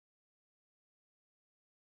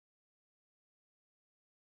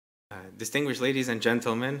Distinguished ladies and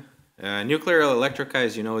gentlemen, Nuclearelectrica,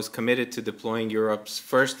 as you know, is committed to deploying Europe's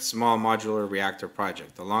first small modular reactor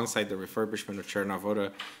project, alongside the refurbishment of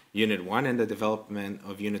Cernavoda Unit 1 and the development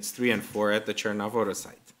of Units 3 and 4 at the Cernavoda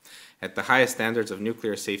site, at the highest standards of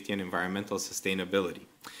nuclear safety and environmental sustainability.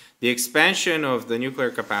 The expansion of the nuclear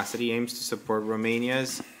capacity aims to support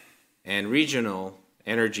Romania's and regional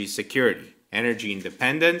energy security, energy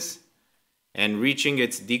independence, and reaching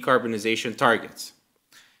its decarbonization targets.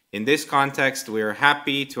 In this context, we are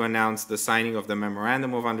happy to announce the signing of the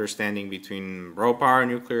Memorandum of Understanding between RoPower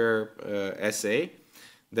Nuclear SA,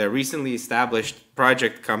 the recently established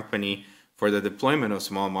project company for the deployment of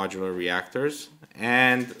small modular reactors,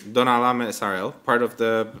 and Donalam SRL, part of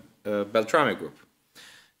the Beltrame Group,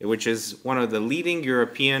 which is one of the leading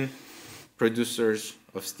European producers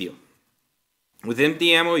of steel. Within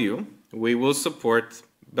the MoU, we will support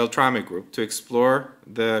Beltrame Group to explore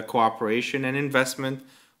the cooperation and investment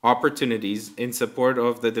opportunities in support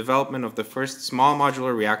of the development of the first small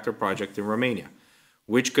modular reactor project in Romania,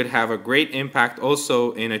 which could have a great impact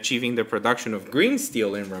also in achieving the production of green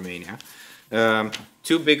steel in Romania,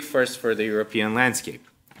 two big firsts for the European landscape.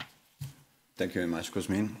 Thank you very much,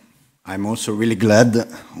 Cosmin. I'm also really glad that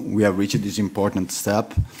we have reached this important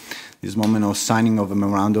step, this moment of signing of a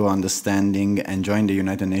Memorandum of Understanding and joining the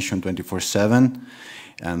United Nations 24/7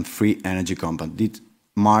 and Free Energy Compact. This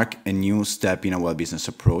mark a new step in our business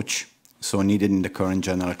approach, so needed in the current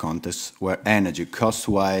general context where energy,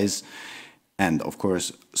 cost-wise and, of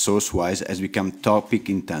course, source-wise, has become topic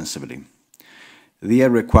intensively. Real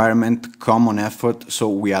requirement, common effort, so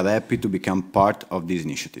we are happy to become part of these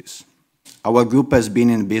initiatives. Our group has been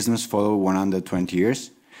in business for over 120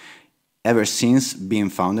 years. Ever since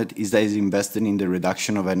being founded, it has invested in the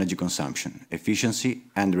reduction of energy consumption. Efficiency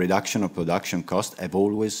and reduction of production costs have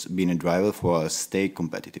always been a driver for us to stay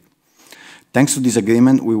competitive. Thanks to this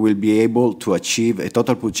agreement, we will be able to achieve a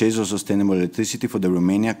total purchase of sustainable electricity for the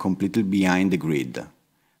Romania completely behind the grid.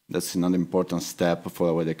 That's another important step for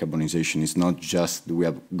our decarbonization. It's not just we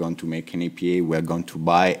are going to make an EPA, we are going to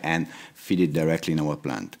buy and feed it directly in our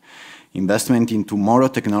plant. Investment in tomorrow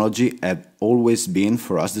technology have always been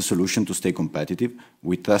for us the solution to stay competitive.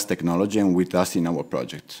 We trust technology and we trust in our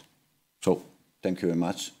projects. So thank you very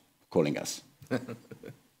much for calling us.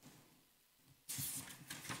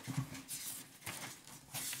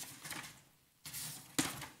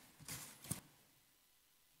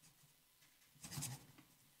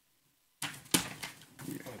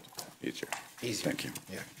 Easier. Easier. Thank you.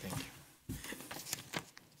 Yeah, thank you.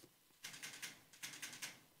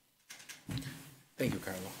 Thank you,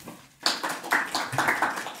 Carlo.